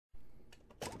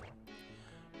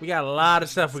We got a lot of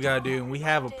stuff we gotta do, and we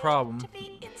have a problem.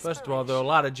 First of all, there are a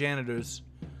lot of janitors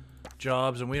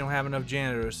jobs, and we don't have enough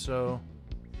janitors, so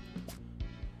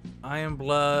I am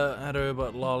blood,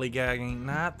 but lollygagging,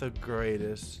 not the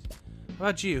greatest. How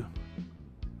about you?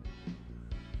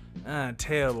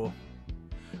 Terrible.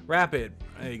 Rapid.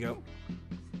 There you go.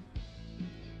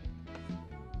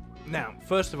 Now,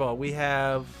 first of all, we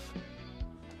have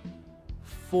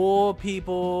 4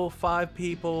 people, 5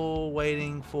 people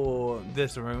waiting for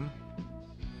this room.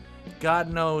 God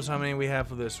knows how many we have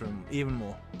for this room. Even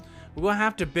more. We're going to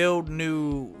have to build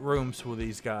new rooms for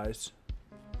these guys.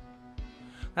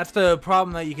 That's the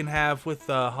problem that you can have with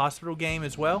the hospital game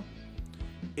as well.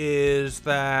 Is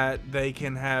that they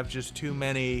can have just too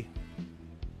many.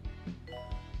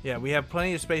 Yeah, we have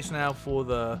plenty of space now for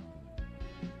the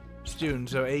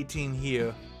students. So 18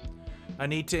 here. I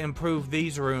need to improve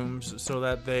these rooms so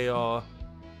that they are.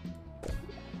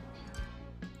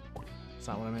 That's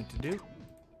not what I meant to do.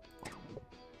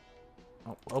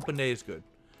 Oh, open day is good.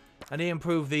 I need to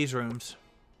improve these rooms.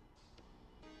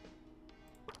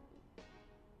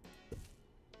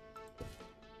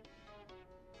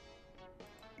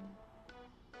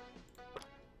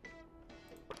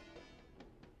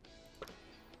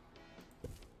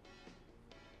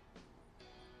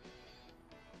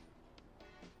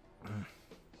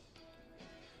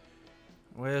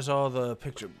 Where's all the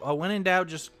picture? Oh, when in doubt,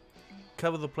 just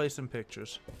cover the place in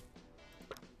pictures.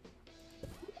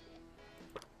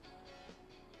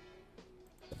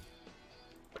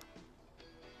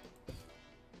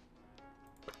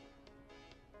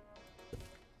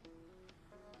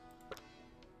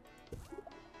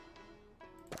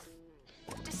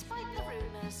 Despite the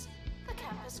rumors, the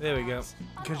campus there we go.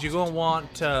 Because you're going to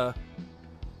want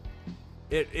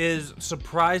it is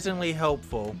surprisingly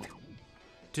helpful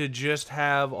to just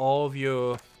have all of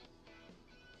your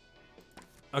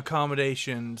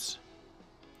accommodations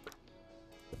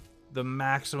the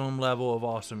maximum level of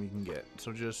awesome you can get.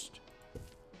 So just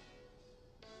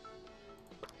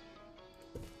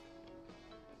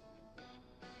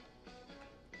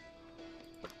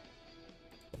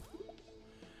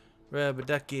Rubber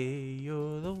ducky,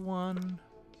 you're the one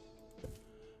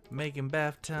making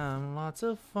bath time lots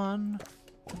of fun.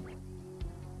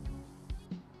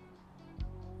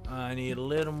 I need a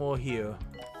little more here.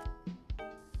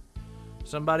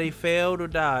 Somebody failed or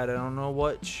died. I don't know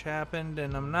what happened,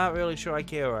 and I'm not really sure I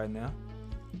care right now.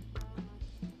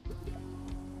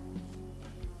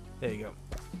 There you go.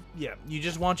 Yeah, you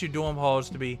just want your dorm halls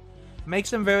to be. Makes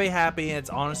them very happy, and it's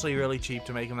honestly really cheap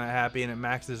to make them that happy, and it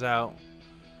maxes out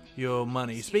your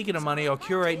money. Speaking of money, our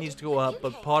cure rate needs to go up,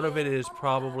 but part of it is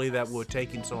probably that we're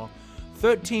taking so long.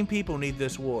 13 people need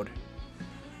this ward.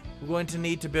 We're going to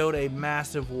need to build a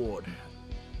massive ward.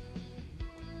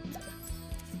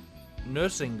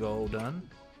 Nursing goal done.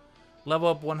 Level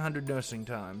up 100 nursing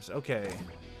times. Okay.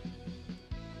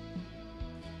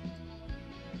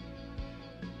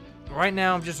 Right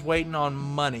now I'm just waiting on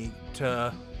money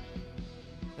to.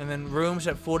 And then rooms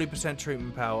at 40%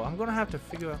 treatment power. I'm going to have to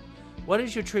figure out. What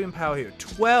is your treatment power here?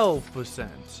 12%.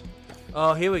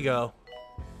 Oh, here we go.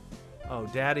 Oh,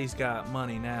 Daddy's got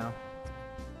money now.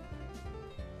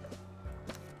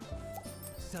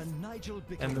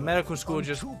 And the medical school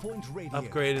just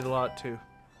upgraded a lot too.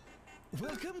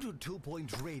 Welcome to 2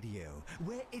 Point Radio,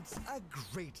 where it's a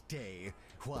great day.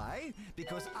 Why?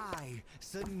 Because I,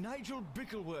 Sir Nigel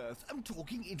Bickleworth, am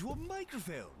talking into a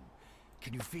microphone.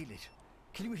 Can you feel it?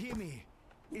 Can you hear me?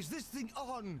 Is this thing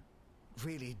on?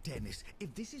 Really, Dennis,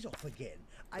 if this is off again,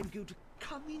 I'm going to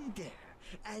come in there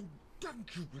and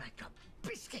dunk you like a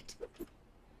biscuit.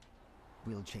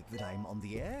 We'll check that I'm on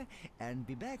the air and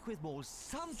be back with more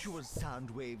sumptuous sound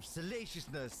wave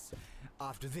salaciousness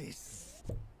after this.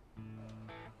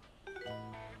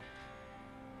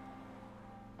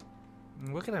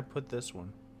 Where can I put this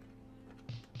one?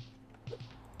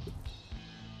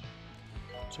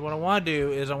 So what I want to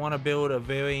do is I want to build a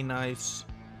very nice.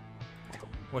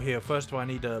 Well, here first of all I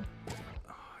need to.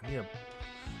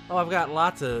 Oh, I've got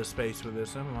lots of space with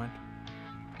this. Never mind.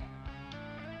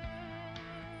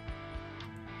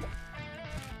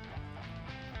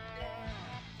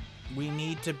 We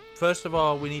need to, first of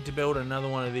all, we need to build another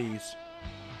one of these.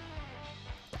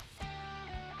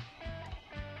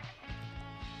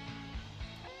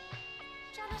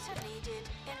 Janitor needed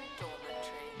in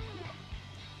dormitory.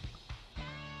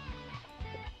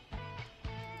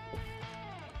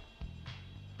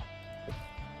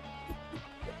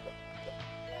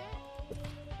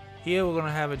 Here we're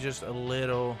gonna have it just a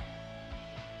little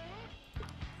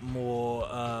more.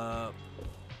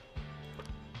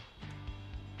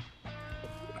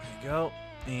 There you go.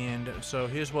 And so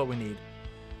here's what we need.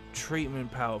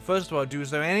 treatment power. First of all,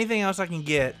 is there anything else I can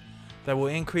get that will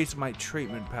increase my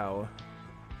treatment power?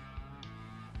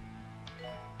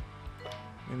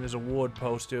 I mean, there's a ward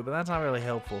poster, but that's not really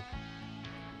helpful.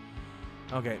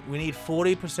 Okay, we need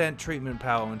 40% treatment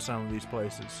power in some of these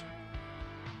places.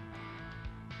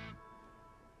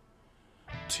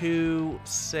 2,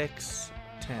 6,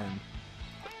 10.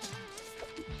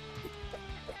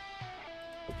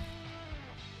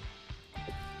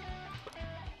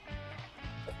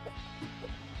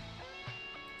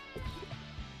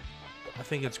 I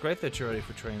think it's great that you're ready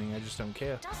for training. I just don't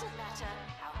care. Doesn't matter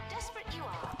how desperate you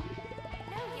are.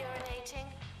 No urinating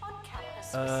on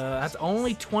campus. That's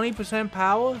only 20%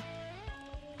 power?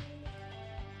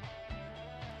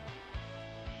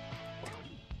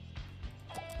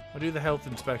 I'll do the health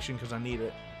inspection because I need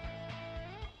it.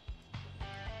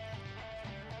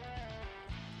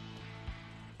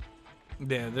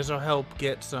 Yeah, this'll help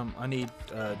get some. I need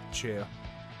a chair.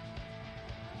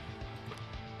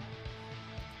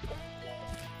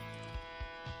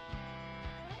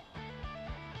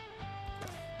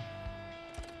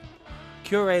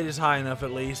 Cure rate is high enough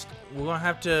at least. We're gonna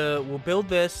have to. We'll build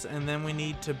this, and then we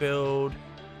need to build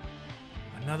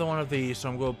another one of these. So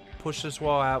I'm gonna push this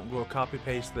wall out. I'm gonna copy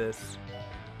paste this.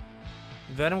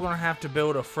 Then I'm gonna have to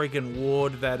build a freaking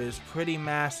ward that is pretty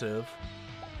massive.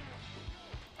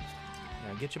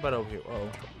 Yeah, get your butt over here. Oh,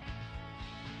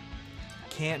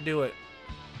 can't do it.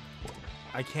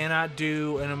 I cannot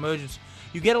do an emergency.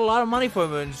 You get a lot of money for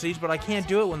emergencies, but I can't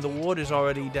do it when the ward is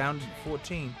already down to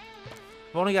 14.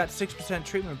 I've only got 6%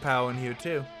 treatment power in here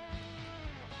too.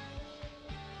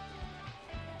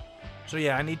 So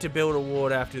yeah, I need to build a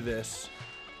ward after this.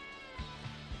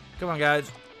 Come on,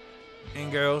 guys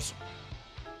and girls.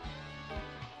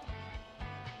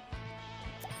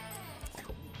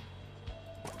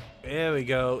 There we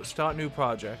go. Start new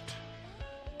project.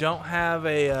 Don't have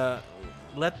a...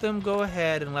 let them go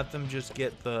ahead and let them just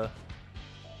get the...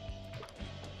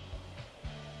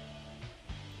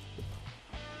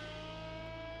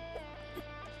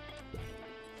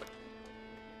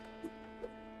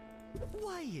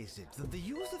 Why is it that the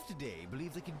youth of today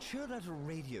believe they can churn out a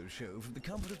radio show from the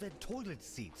comfort of their toilet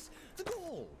seats? The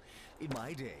goal! In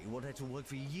my day, one had to work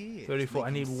for years. 34. I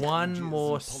need making one sandwiches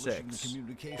more and polishing the 6.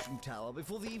 communication tower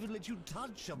before they even let you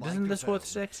touch a Isn't this microphone. worth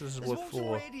 6? This is There's worth also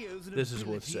 4. radios and This is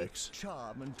worth ability, 6.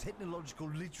 Charm and technological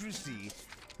literacy.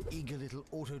 Eager little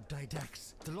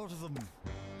autodidacts. The lot of them.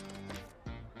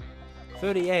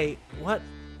 38. What?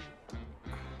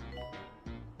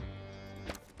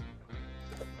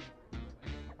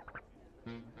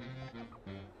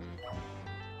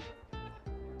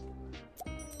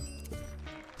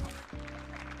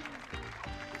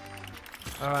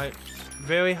 Alright,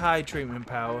 very high treatment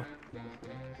power.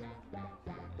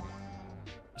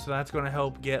 So that's going to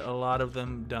help get a lot of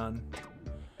them done.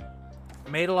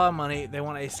 Made a lot of money. They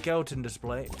want a skeleton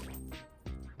display.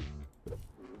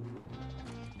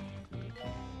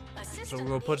 So we're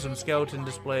going to put some skeleton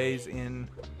displays in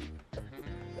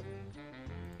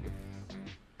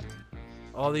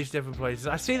all these different places.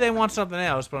 I see they want something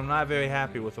else, but I'm not very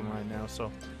happy with them right now,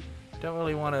 so don't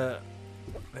really want to...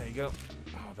 There you go.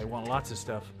 Oh, they want lots of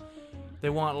stuff. They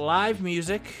want live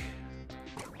music.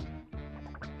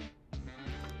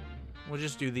 We'll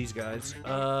just do these guys.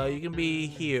 You can be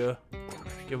here.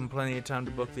 Give them plenty of time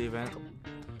to book the event.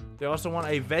 They also want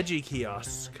a veggie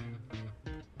kiosk.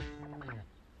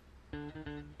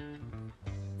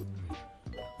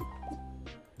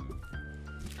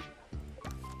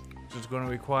 So it's going to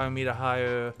require me to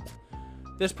hire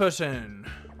this person.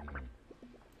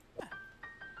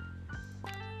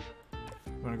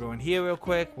 We're going to go in here real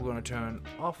quick. We're going to turn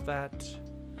off that.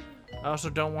 I also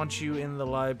don't want you in the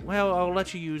library. Well, I'll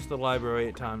let you use the library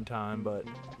at time to time, but...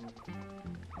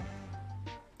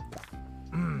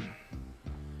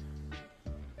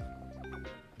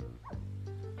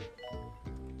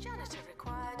 Janitor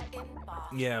required in bar.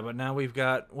 Yeah, but now we've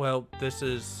got... Well, this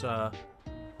is...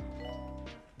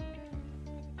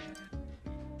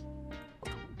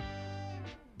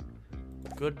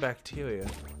 good bacteria.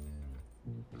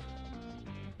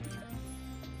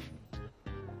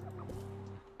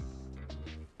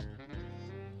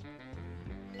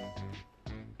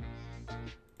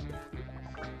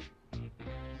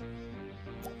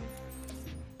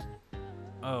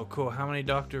 Oh, cool. How many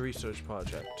doctor research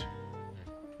project?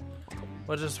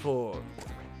 What's this for?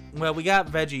 Well, we got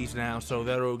veggies now, so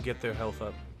that'll get their health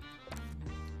up.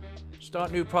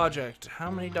 Start new project. How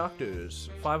many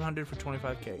doctors? 500 for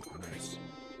 25k. Nice.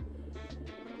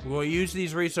 We'll use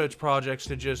these research projects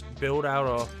to just build out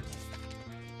our...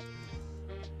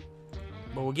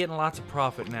 But we're getting lots of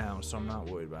profit now, so I'm not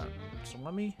worried about it. So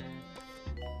let me...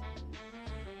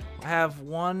 I have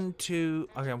 1, 2,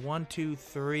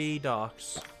 3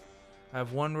 docks. I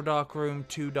have 1 dock room,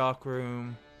 2 dock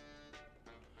room,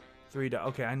 3 dock.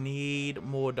 Okay, I need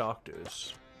more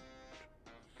doctors.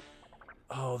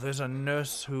 Oh, there's a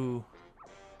nurse who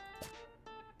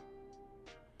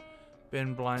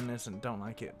been blindness and don't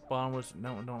like it. Bottomless,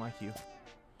 no, don't like you.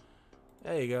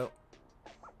 There you go.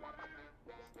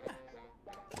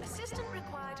 Assistant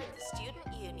required at the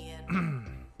student union.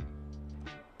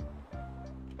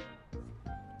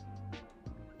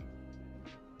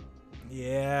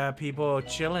 Yeah, people are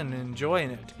chilling and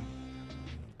enjoying it.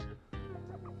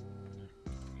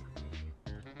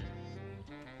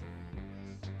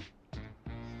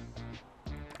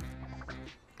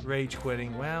 Rage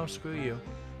quitting. Well, screw you.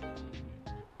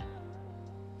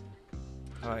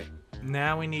 Alright,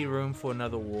 now we need room for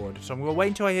another ward. So I'm going to wait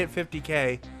until I hit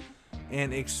 50k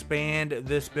and expand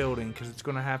this building because it's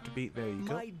going to have to be... There you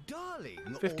go. My darling,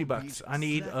 50 bucks. I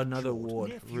need another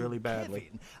ward really badly.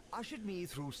 Kevin ushered me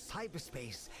through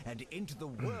cyberspace and into the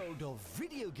world of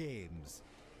video games.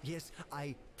 Yes,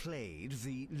 I played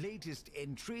the latest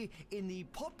entry in the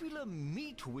popular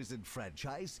Meat Wizard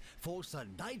franchise for Sir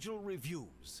Nigel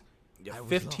reviews. Yeah, I was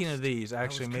 15 of lost. these. I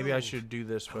Actually, was maybe I cold. should do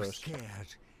this I was first.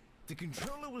 scared. The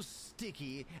controller was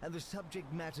sticky and the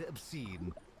subject matter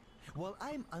obscene. While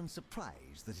I'm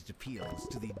unsurprised that it appeals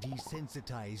to the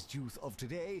desensitized youth of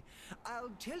today,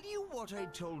 I'll tell you what I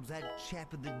told that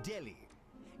chap in the deli.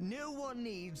 No one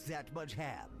needs that much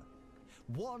ham.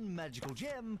 1 magical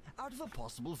gem out of a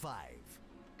possible 5.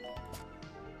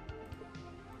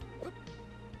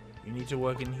 You need to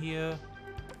work in here.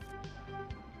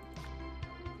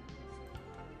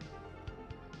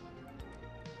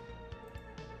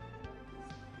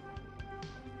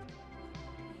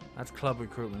 That's club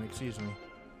recruitment, excuse me.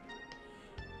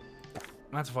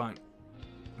 That's fine.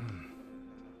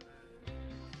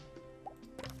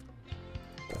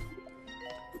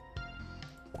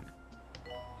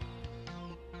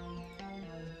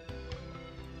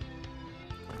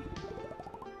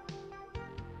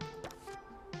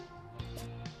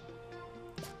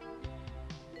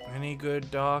 Any good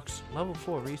docs? Level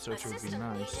 4 researcher would be Assistant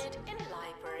nice. needed in This is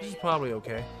library. probably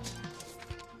okay.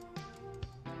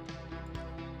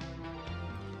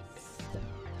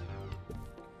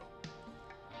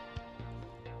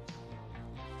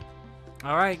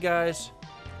 Alright, guys.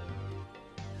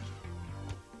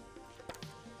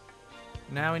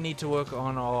 Now we need to work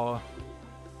on our...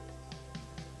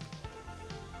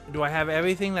 Do I have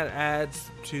everything that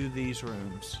adds to these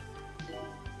rooms?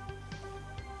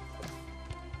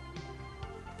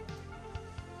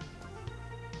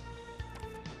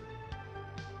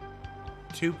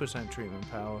 %2 treatment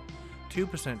power,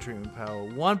 2% treatment power,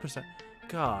 1%.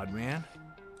 God, man.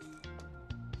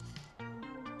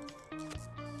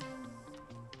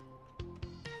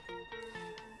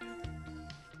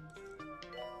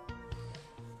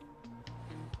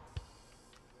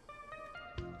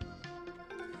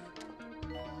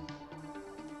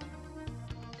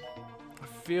 I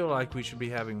feel like we should be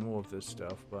having more of this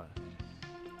stuff, but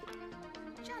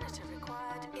Janitor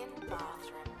required in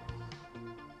bathroom.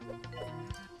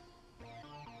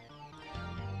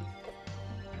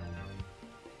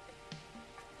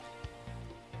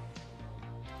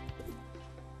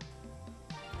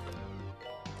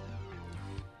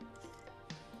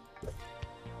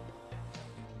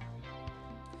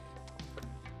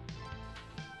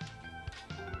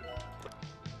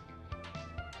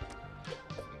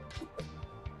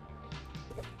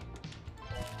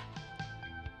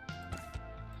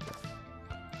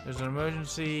 there's an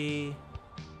emergency.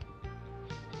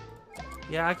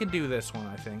 Yeah, I can do this one,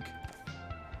 I think.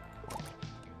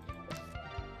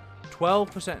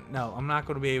 12%. No, I'm not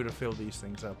going to be able to fill these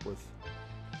things up with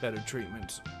better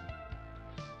treatments.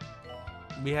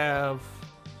 We have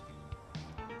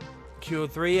cure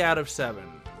 3 out of 7.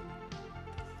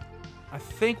 I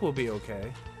think we'll be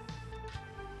okay.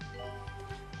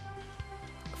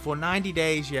 For 90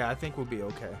 days, yeah, I think we'll be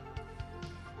okay.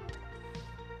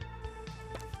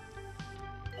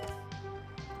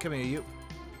 Come here, you.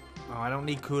 Oh, I don't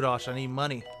need kudos, I need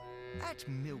money. At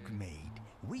Milkmaid,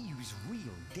 we use real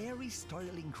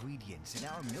dairy-style ingredients in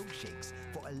our milkshakes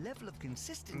for a level of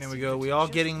consistency. There we go, that's we all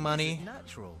just getting as money.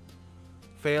 Natural,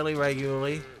 Fairly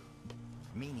regularly.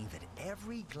 meaning that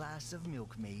every glass of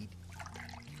Milkmaid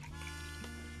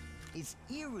is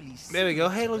eerily. There we go.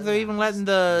 Hey, look, they're even letting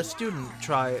the student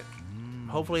try it.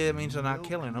 Hopefully that means they're not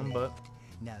killing them, but...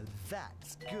 Now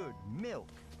that's good milk.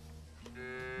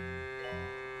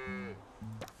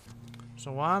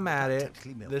 So while I'm at it,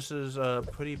 this is a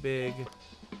pretty big...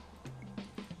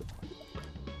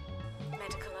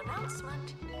 Medical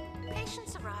announcement.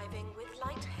 Patients arriving with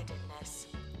lightheadedness.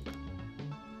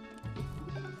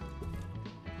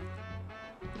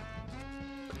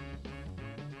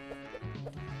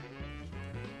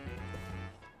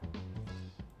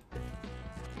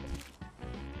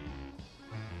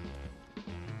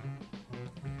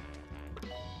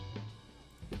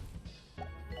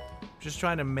 Just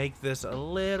trying to make this a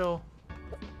little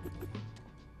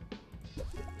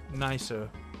nicer.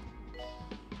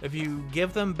 If you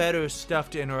give them better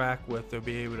stuff to interact with, they'll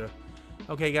be able to...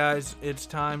 Okay, guys, it's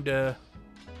time to...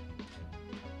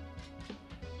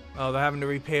 Oh, they're having to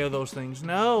repair those things.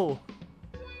 No!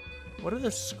 What are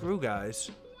the screw guys?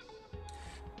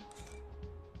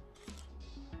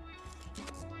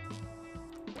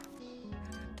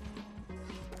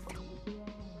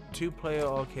 Two-player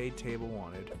arcade table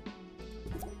wanted.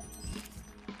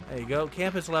 There you go.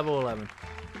 Campus level 11.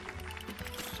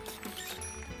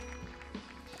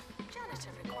 Janitor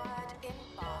required in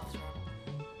bathroom.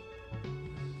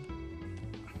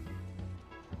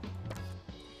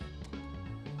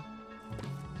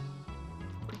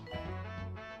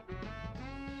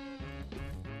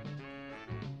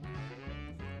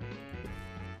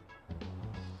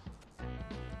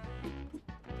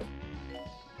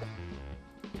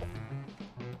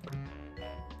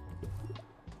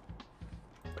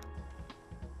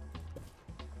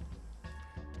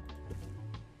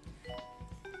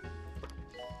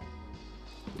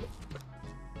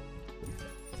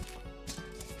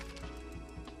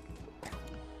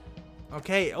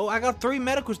 Okay, oh, I got 3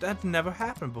 medicals. That's never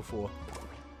happened before.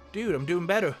 Dude, I'm doing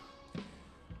better.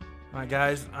 Alright,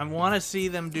 guys, I want to see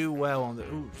them do well on the...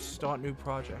 Ooh, start new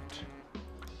project.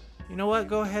 You know what?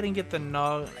 Go ahead and get the...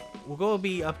 We'll go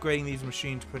be upgrading these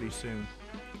machines pretty soon.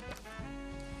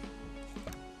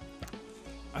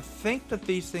 I think that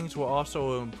these things will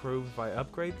also improve if I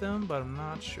upgrade them, but I'm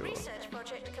not sure. Research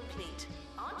project complete.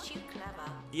 Aren't you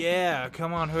clever? Yeah,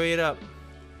 come on, hurry it up.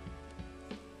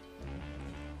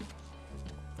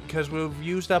 Because we've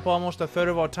used up almost a third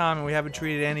of our time and we haven't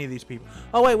treated any of these people.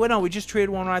 Oh, wait, no, we just treated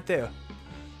one right there.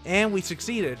 And we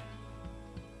succeeded.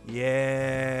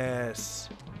 Yes.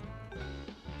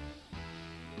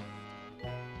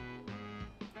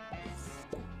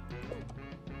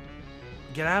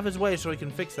 Get out of his way so he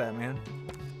can fix that, man.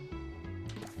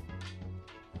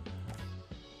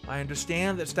 I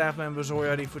understand that staff members are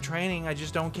ready for training. I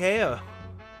just don't care.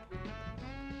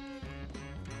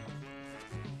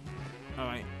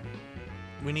 Alright.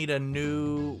 We need a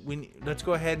new... let's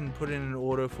go ahead and put in an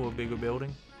order for a bigger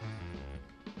building.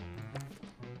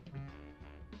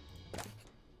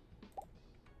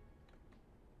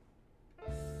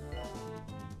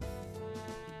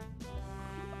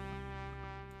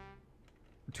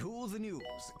 To the news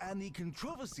and the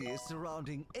controversies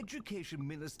surrounding Education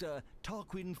Minister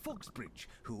Tarquin Foxbridge,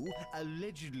 who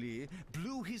allegedly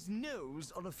blew his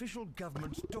nose on official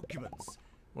government documents.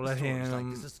 We'll let Stories him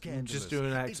like this are scandalous. just do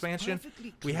that It's expansion.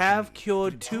 perfectly We clear have that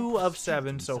cured the 2 top of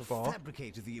 7 students so have far.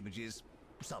 fabricated the images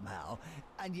somehow,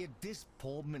 and yet this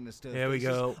poor minister There we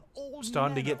faces go. all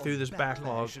Starting to manner get through of this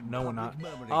backlog. backlash and No, we're public not.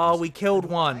 murmurings. Oh, we killed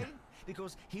And one. why?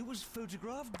 Because he was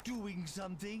photographed doing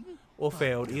something? Or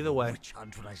failed, I'll either way. witch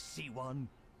hunt when I see one.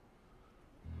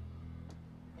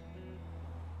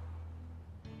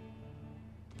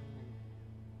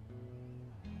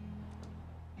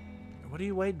 What are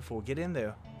you waiting for? Get in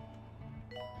there.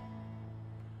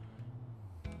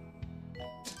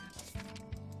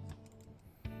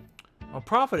 Our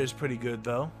profit is pretty good,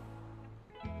 though.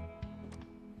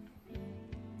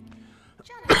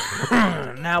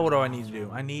 Now what do I need to do?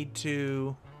 I need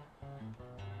to...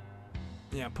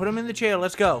 yeah, put him in the chair.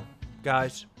 Let's go,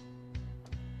 guys.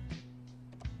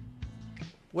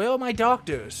 Where are my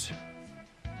doctors?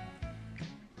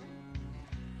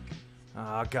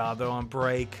 Oh, God, they're on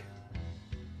break.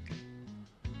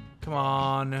 Come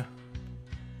on.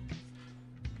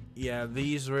 Yeah,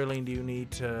 these really do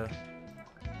need to...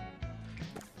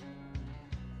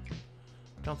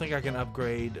 don't think I can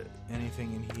upgrade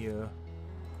anything in here.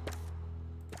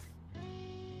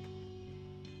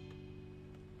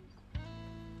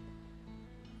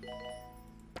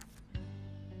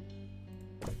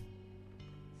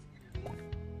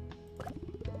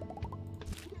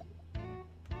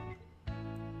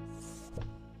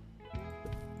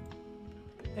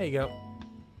 There you go.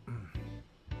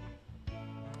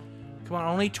 Come on,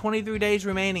 only 23 days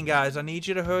remaining, guys. I need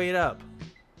you to hurry it up.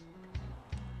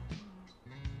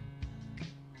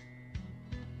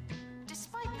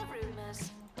 Despite the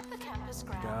rumors, the campus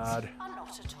grounds God. are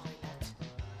not a toilet.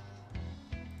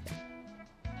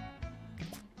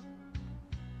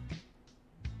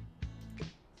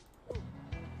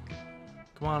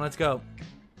 Come on, let's go.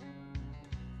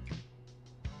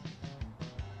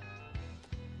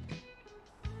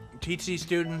 teach these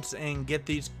students and get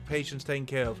these patients taken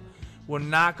care of. We're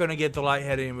not going to get the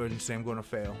lightheaded emergency. I'm going to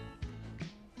fail.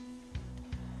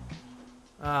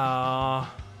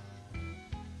 Ah.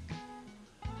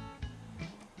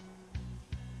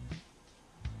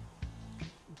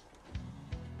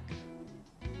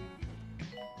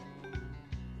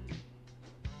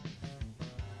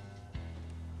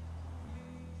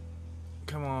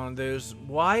 Come on, there's...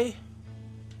 Why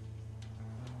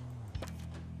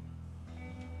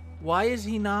is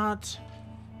he not...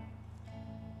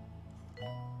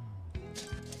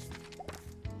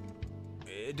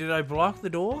 Did I block the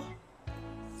door?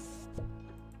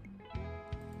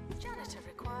 Janitor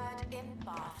required in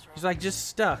bathroom. He's like just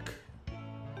stuck.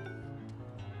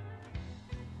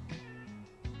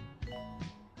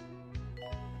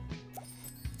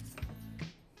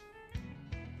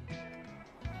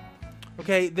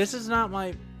 Okay, this is not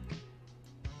my...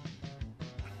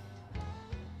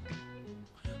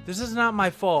 This is not my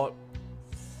fault.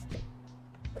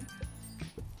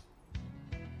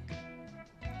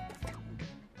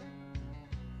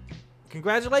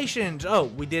 Congratulations! Oh,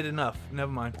 we did enough.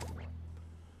 Never mind.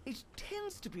 It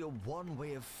tends to be a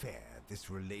one-way affair, this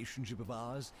relationship of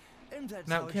ours, and that's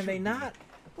Now, how it can they should not... be.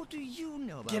 What do you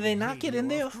know about Can they not get in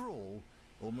radio there? after all?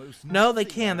 Almost No, they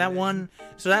nothing, can. I That one...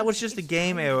 imagine. So that was See, just a it's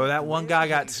game kind error. of That one rare guy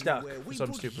got occasion stuck where for we some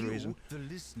put stupid you, reason. the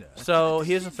listener, So, at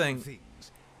here's the center thing. of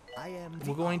things. I am We're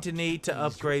the going to need to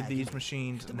art, upgrade the these agony,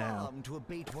 machines the now. balm to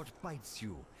abate what bites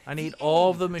you, I need the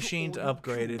all aid the to machines all your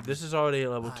upgraded. cures. This is already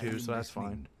at level I'm 2, so that's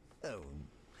fine. listening. Oh,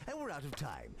 and we're out of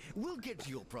time. We'll get to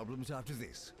your problems after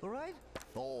this, all right?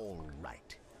 All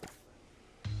right.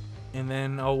 And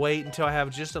then I'll wait until I have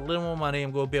just a little more money.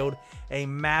 I'm going to build a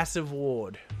massive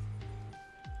ward.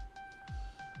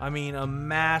 I mean, a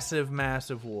massive,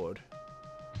 massive ward.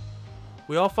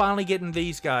 We are finally getting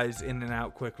these guys in and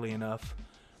out quickly enough.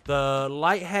 The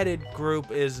lightheaded group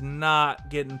is not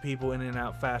getting people in and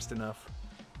out fast enough.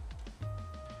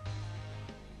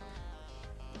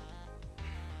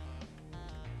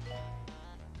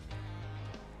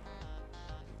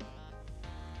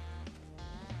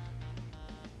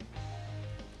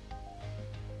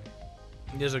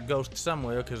 There's a ghost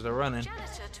somewhere because they're running.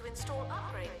 Janitor to install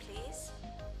upgrade, please.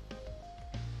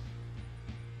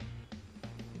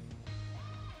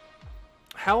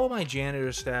 How are my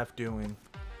janitor staff doing?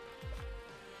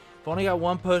 I've only got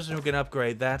one person who can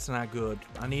upgrade. That's not good.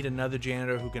 I need another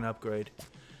janitor who can upgrade.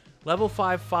 Level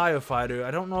 5 firefighter. I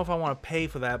don't know if I want to pay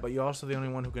for that, but you're also the only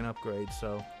one who can upgrade,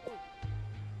 so...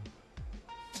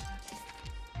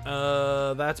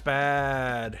 That's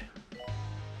bad.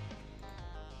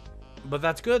 But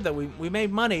that's good that we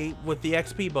made money with the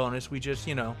XP bonus. We just,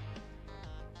 you know...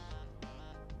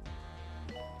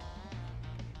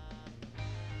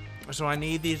 So I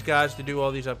need these guys to do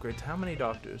all these upgrades. How many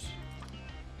doctors?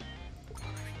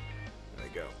 There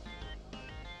we go.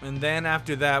 And then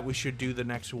after that, we should do the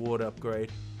next ward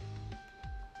upgrade.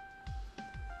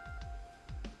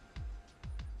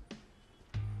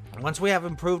 Once we have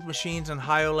improved machines and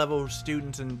higher level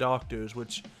students and doctors,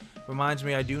 which reminds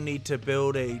me I do need to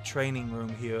build a training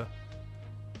room here.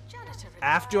 Janitor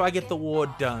After I get the in ward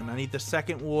bathroom. done, I need the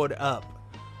second ward up.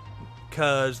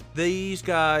 Because these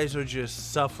guys are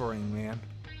just suffering, man.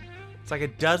 It's like a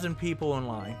dozen people in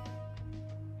line.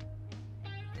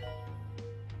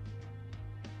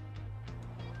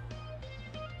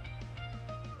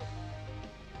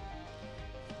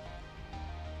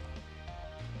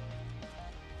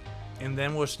 And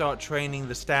then we'll start training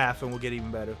the staff and we'll get even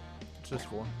better. What's this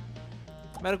for?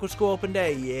 Medical school open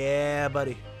day. Yeah,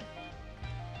 buddy.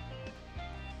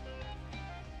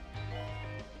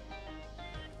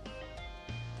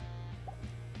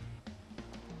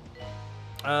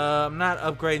 I'm not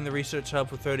upgrading the research hub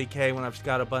for 30k when I've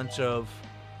got a bunch of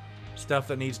stuff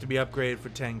that needs to be upgraded for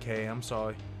 10k. I'm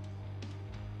sorry.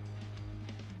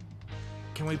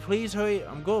 Can we please hurry?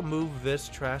 I'm going to move this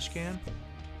trash can.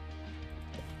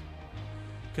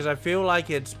 Because I feel like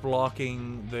it's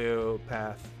blocking the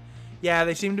path. Yeah,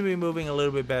 they seem to be moving a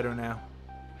little bit better now.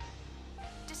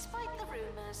 Despite the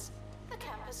rumors, the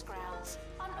campus grounds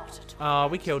are not at all. Oh,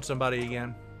 we killed somebody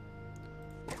again.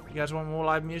 You guys want more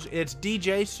live music? It's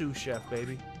DJ Sous Chef,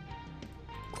 baby.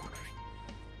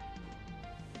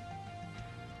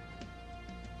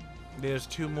 There's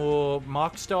 2 more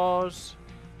mock stars.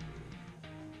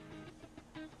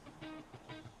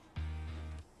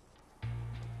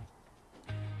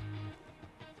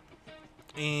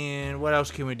 And what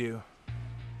else can we do?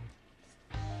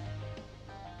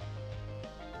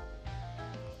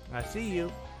 I see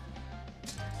you.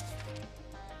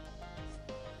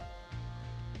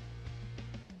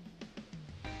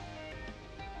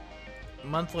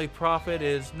 monthly profit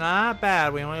is not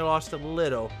bad. We only lost a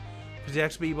little because the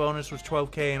XP bonus was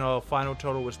 12k and our final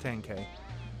total was 10k.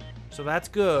 So that's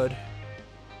good.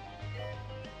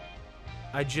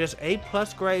 A+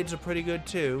 grades are pretty good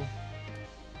too.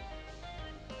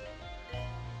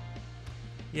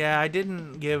 Yeah, I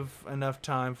didn't give enough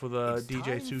time for the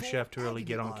DJ sous chef to really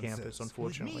get on campus,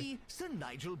 unfortunately. With me, Sir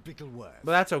Nigel Bickleworth.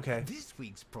 But that's okay. This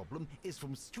week's problem is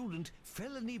from student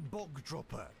Felony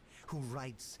Bogdropper, who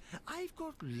writes, "I've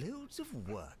got loads of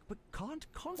work, but can't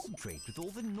concentrate with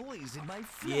all the noise in my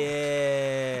flat."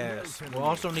 Yes. Well, We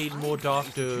also need more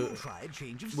doctors. Try a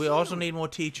change of We also scenery. need more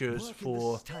teachers Work in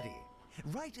for... the study.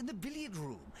 Right in the billiard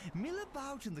room. Mill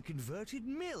about in the converted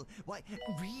mill. Why,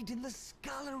 read in the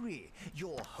scullery.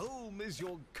 Your home is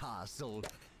your castle.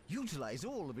 Utilize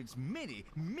all of its many,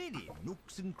 many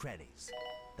nooks and crannies.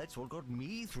 That's what got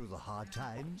me through the hard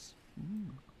times.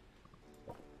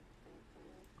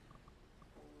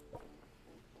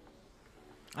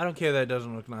 I don't care that it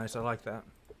doesn't look nice. I like that.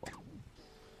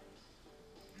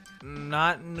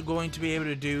 Not going to be able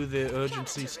to do the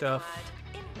urgency stuff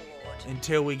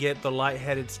until we get the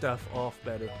lightheaded stuff off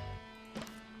better.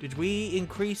 Did we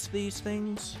increase these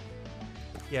things?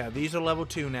 Yeah, these are level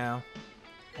 2 now.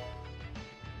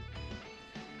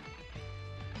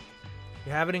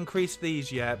 We haven't increased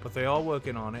these yet, but they are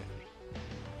working on it.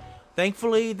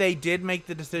 Thankfully, they did make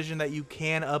the decision that you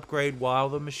can upgrade while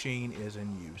the machine is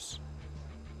in use.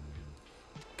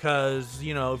 Because,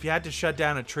 you know, if you had to shut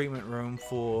down a treatment room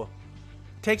for...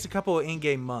 It takes a couple of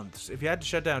in-game months. If you had to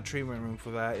shut down a treatment room for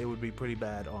that, it would be pretty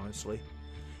bad, honestly.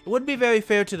 It wouldn't be very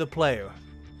fair to the player.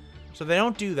 So they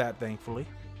don't do that, thankfully.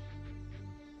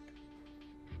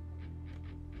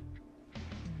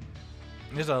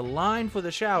 There's a line for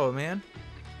the shower, man.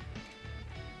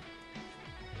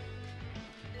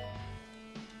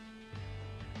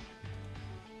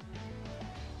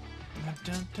 Dun,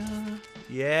 dun, dun.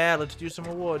 Yeah, let's do some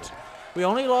awards. We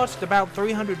only lost about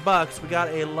 $300. We got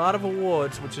a lot of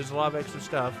awards, which is a lot of extra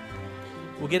stuff.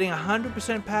 We're getting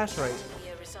 100% pass rate.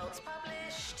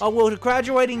 Oh, we're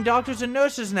graduating doctors and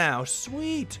nurses now.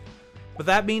 Sweet. But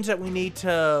that means that we need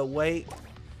to wait.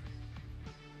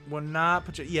 We're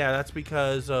not... Yeah, that's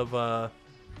because of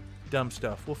dumb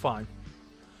stuff. We're fine.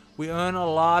 We earn a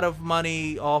lot of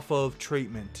money off of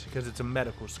treatment because it's a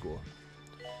medical school.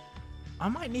 I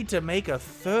might need to make a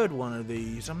third one of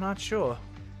these. I'm not sure.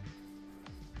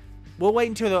 We'll wait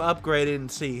until they're upgraded and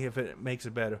see if it makes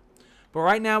it better. But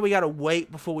right now, we gotta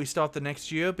wait before we start the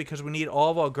next year because we need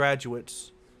all of our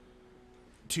graduates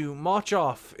to march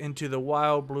off into the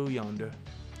wild blue yonder.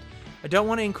 I don't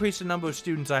want to increase the number of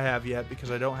students I have yet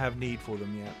because I don't have need for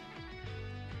them yet.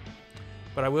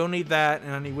 But I will need that,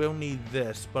 and I will need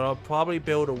this. But I'll probably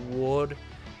build a ward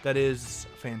that is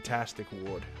a fantastic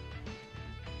ward.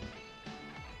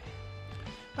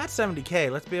 That's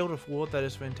 70k. Let's build a ward that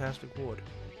is fantastic ward.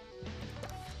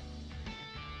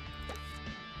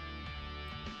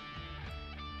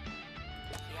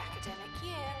 The academic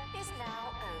year is now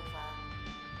over.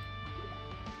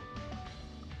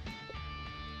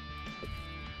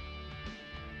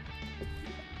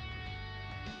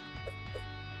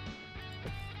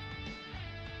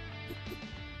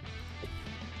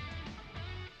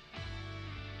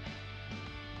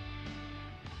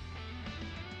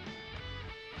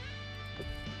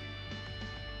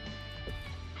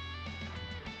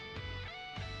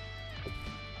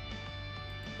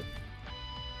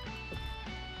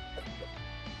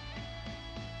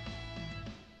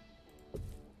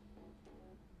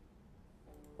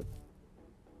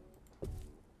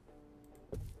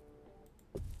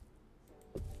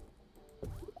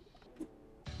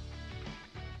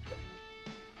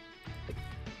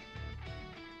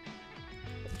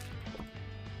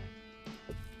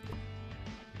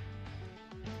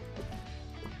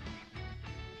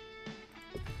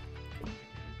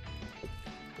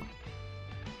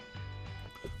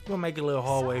 We'll make a little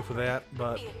hallway for that,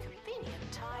 but Be a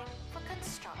convenient time for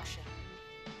construction.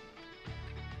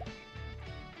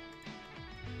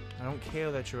 I don't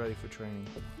care that you're ready for training.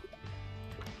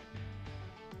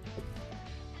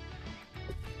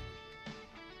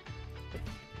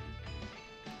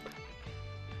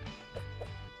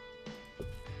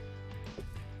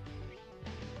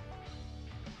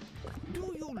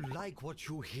 Do you like what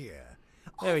you hear?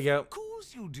 There we go. Of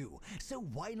course you do. So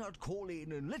why not call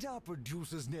in and let our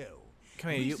producers know?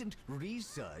 Come here, you. Recent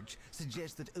research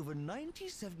suggests that over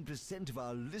 97% of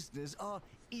our listeners are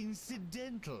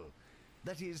incidental.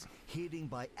 That is, hearing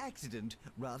by accident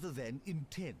rather than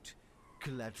intent.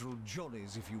 Collateral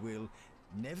Johnnies, if you will.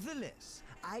 Nevertheless,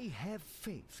 I have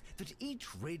faith that each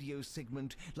radio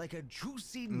segment, like a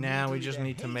juicy Now we needle just in a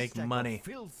need to make haystack of money.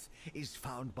 filth, is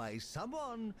found by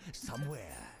someone,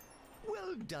 somewhere.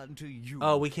 Well done to you.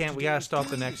 Oh, we can't. We gotta today's start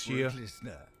the next year. deliberate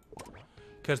listener.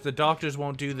 Because the doctors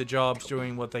won't do the jobs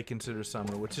during what they consider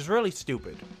summer, which is really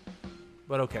stupid.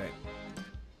 But okay.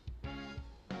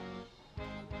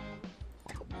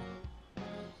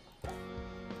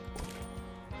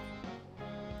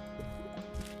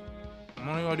 I'm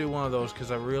only gonna do one of those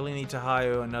because I really need to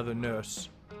hire another nurse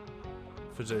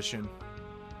physician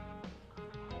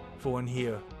for in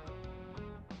here.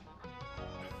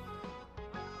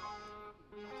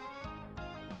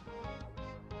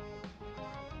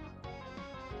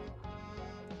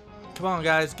 Come on,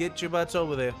 guys, get your butts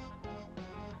over there.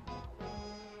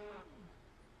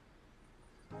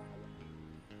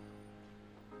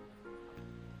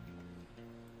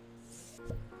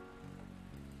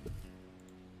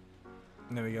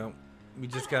 There we go. We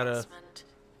just gotta... Announcement.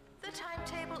 The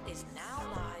timetable is now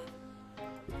live.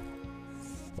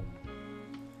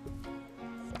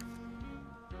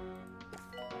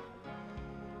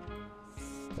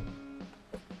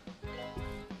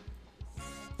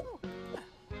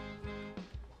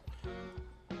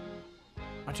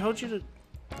 I told you to...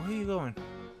 Where are you going?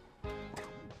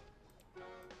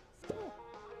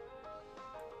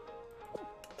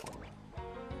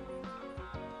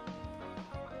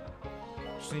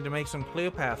 Just need to make some clear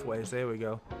pathways. There we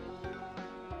go.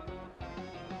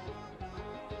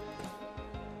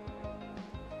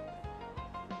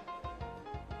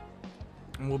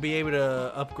 And we'll be able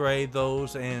to upgrade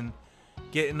those and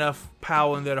get enough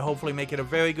power in there to hopefully make it a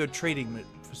very good treating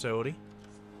facility.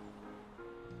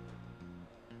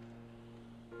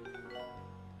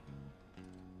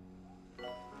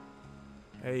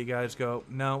 There you guys go.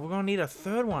 No, we're gonna need a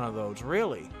third one of those,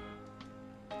 really.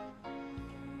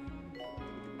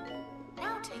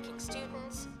 Now taking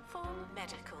students for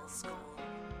medical school.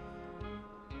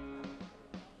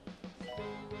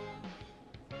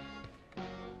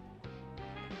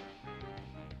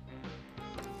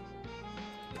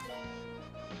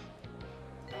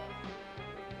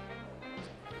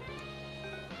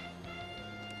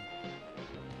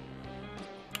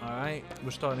 Alright,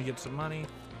 we're starting to get some money.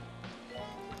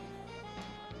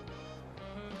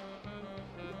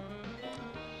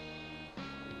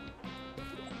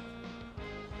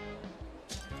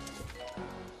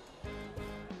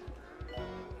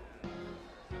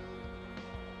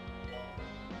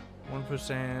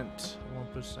 %,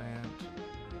 1%,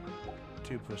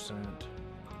 2%.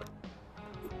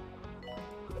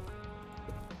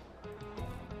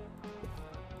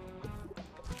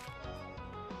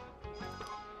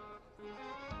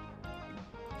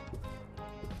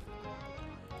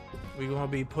 We're gonna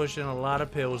be pushing a lot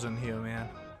of pills in here, man.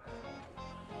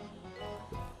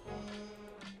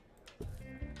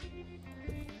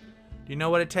 Do you know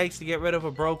what it takes to get rid of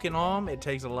a broken arm? It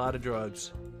takes a lot of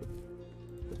drugs.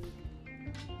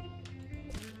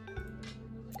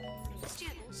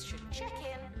 Students should check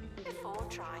in before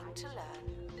trying to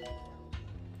learn.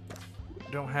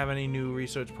 Don't have any new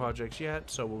research projects yet,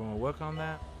 so we're gonna work on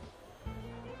that.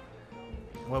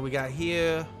 What we got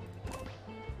here?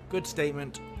 Good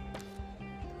statement.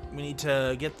 We need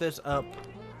to get this up.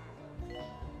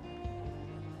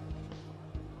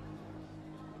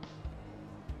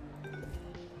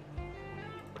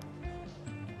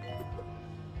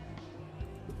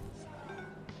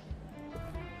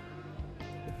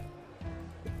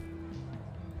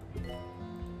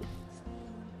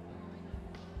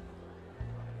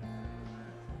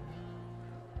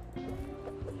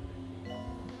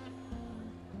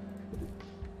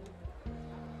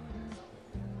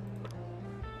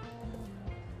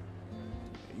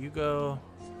 You go.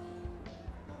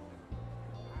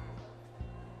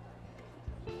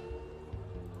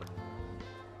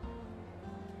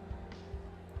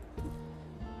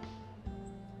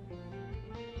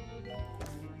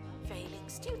 Failing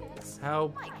students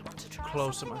How might want to try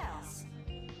close am something I? else.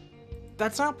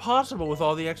 That's not possible with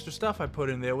all the extra stuff I put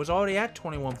in there. It was already at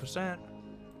 21%.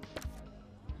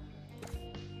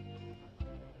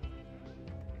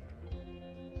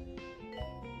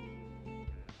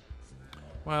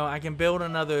 Well, I can build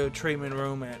another treatment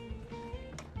room at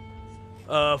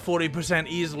 40%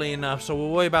 easily enough, so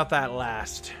we'll worry about that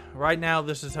last. Right now,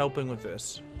 this is helping with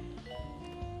this.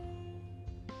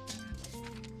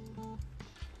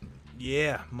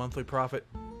 Yeah, monthly profit.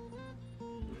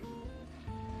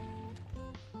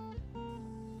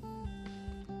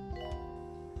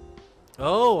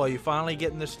 Oh, are you finally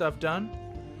getting this stuff done?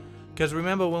 Because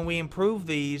remember, when we improve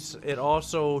these, it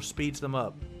also speeds them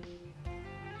up.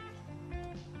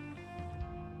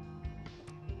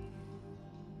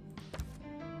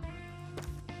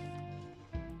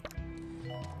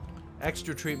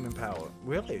 Extra treatment power.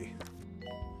 Really?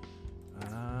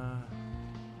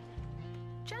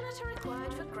 Janitor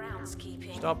required for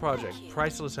groundskeeping. Start project. Thank you.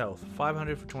 Priceless health.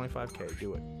 500 for 25k.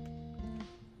 Do it.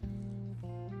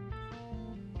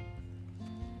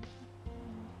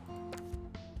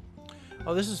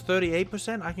 Oh, this is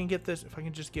 38%? I can get this if I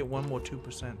can just get one more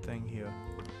 2% thing here.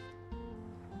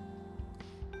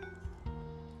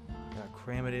 Gotta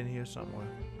cram it in here somewhere.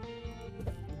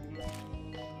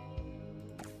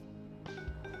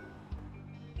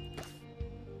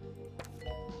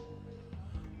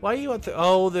 Why are you at the...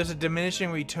 Oh, there's a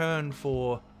diminishing return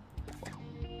for...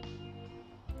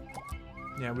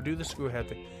 Yeah, we'll do the screw head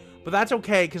thing. But that's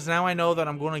okay, because now I know that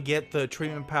I'm going to get the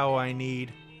treatment power I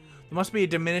need. There must be a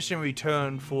diminishing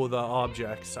return for the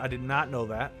objects. I did not know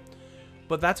that.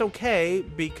 But that's okay,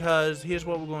 because here's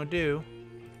what we're going to do.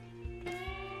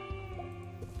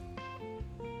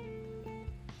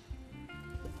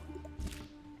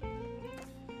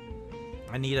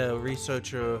 I need a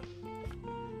researcher,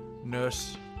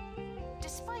 nurse.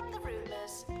 Despite the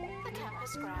rumors, the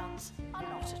campus grounds are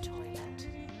not a toilet.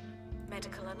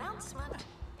 Medical announcement: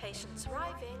 patients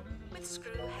arriving with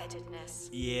screw-headedness.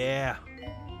 Yeah.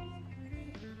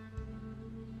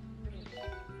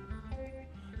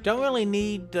 Don't really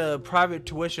need private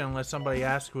tuition unless somebody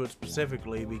asks for it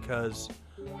specifically, because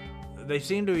they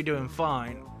seem to be doing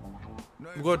fine.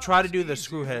 We're going to try to do the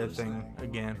screwhead thing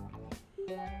again.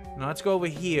 Now let's go over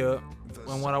here,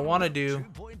 and what I want to do...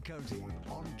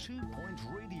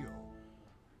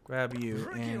 Grab you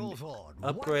and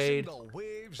upgrade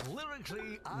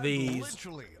these,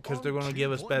 because they're going to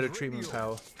give us better treatment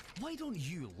power. Why don't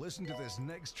you listen to this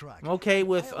next track? I'm okay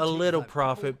with a little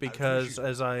profit, because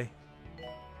as I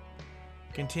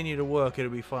continue to work, it'll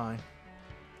be fine.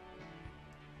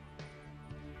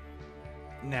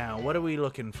 Now, what are we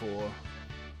looking for?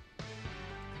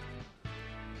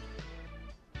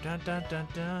 Dun, dun, dun,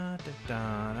 dun, dun,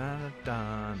 dun,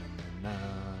 dun,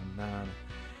 dun, dun.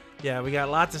 Yeah, we got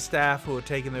lots of staff who are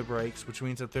taking their breaks, which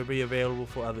means that they'll be available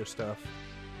for other stuff.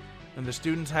 And the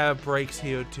students have breaks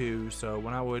here too, so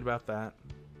we're not worried about that.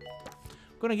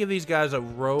 I'm going to give these guys a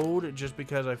road just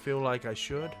because I feel like I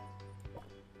should.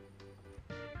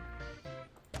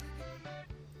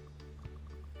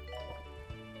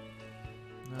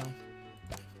 No.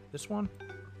 This one?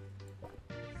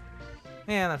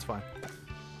 Yeah, that's fine.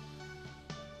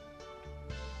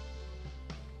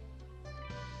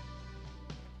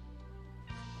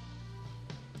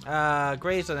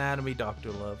 Grey's Anatomy,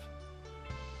 Dr. Love.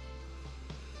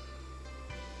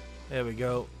 There we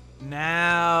go.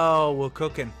 Now we're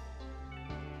cooking.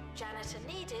 Janitor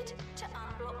needed to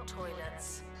unblock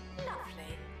toilets.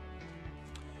 Lovely.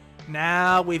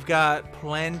 Now we've got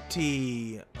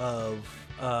plenty of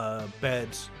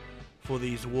beds for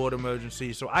these water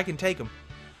emergencies, so I can take them.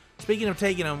 Speaking of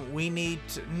taking them, we need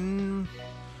to...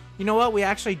 you know what? We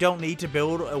actually don't need to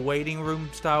build a waiting room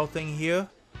style thing here.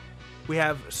 We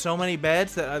have so many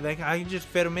beds that I can just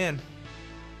fit them in.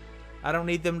 I don't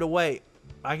need them to wait.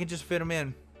 I can just fit them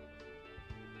in.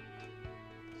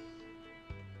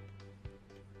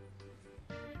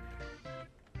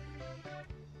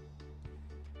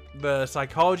 The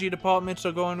psychology departments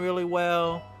are going really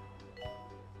well.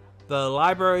 The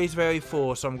library is very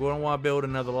full, so I'm going to want to build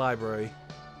another library.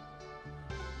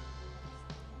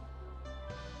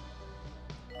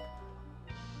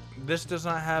 This does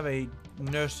not have a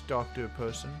nurse doctor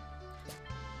person,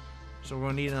 so we're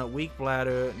going to need a weak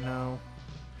bladder. No.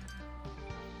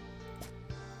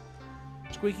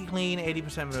 Squeaky clean,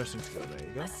 80% nursing skill. There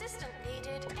you go. Assistant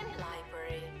needed in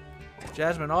library.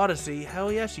 Jasmine Odyssey.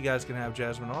 Hell yes, you guys can have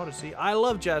Jasmine Odyssey. I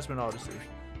love Jasmine Odyssey.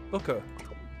 Book her.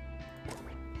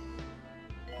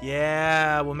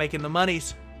 Yeah, we're making the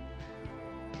monies.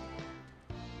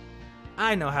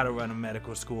 I know how to run a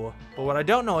medical school, but what I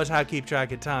don't know is how to keep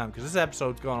track of time, because this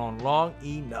episode's gone on long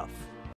enough.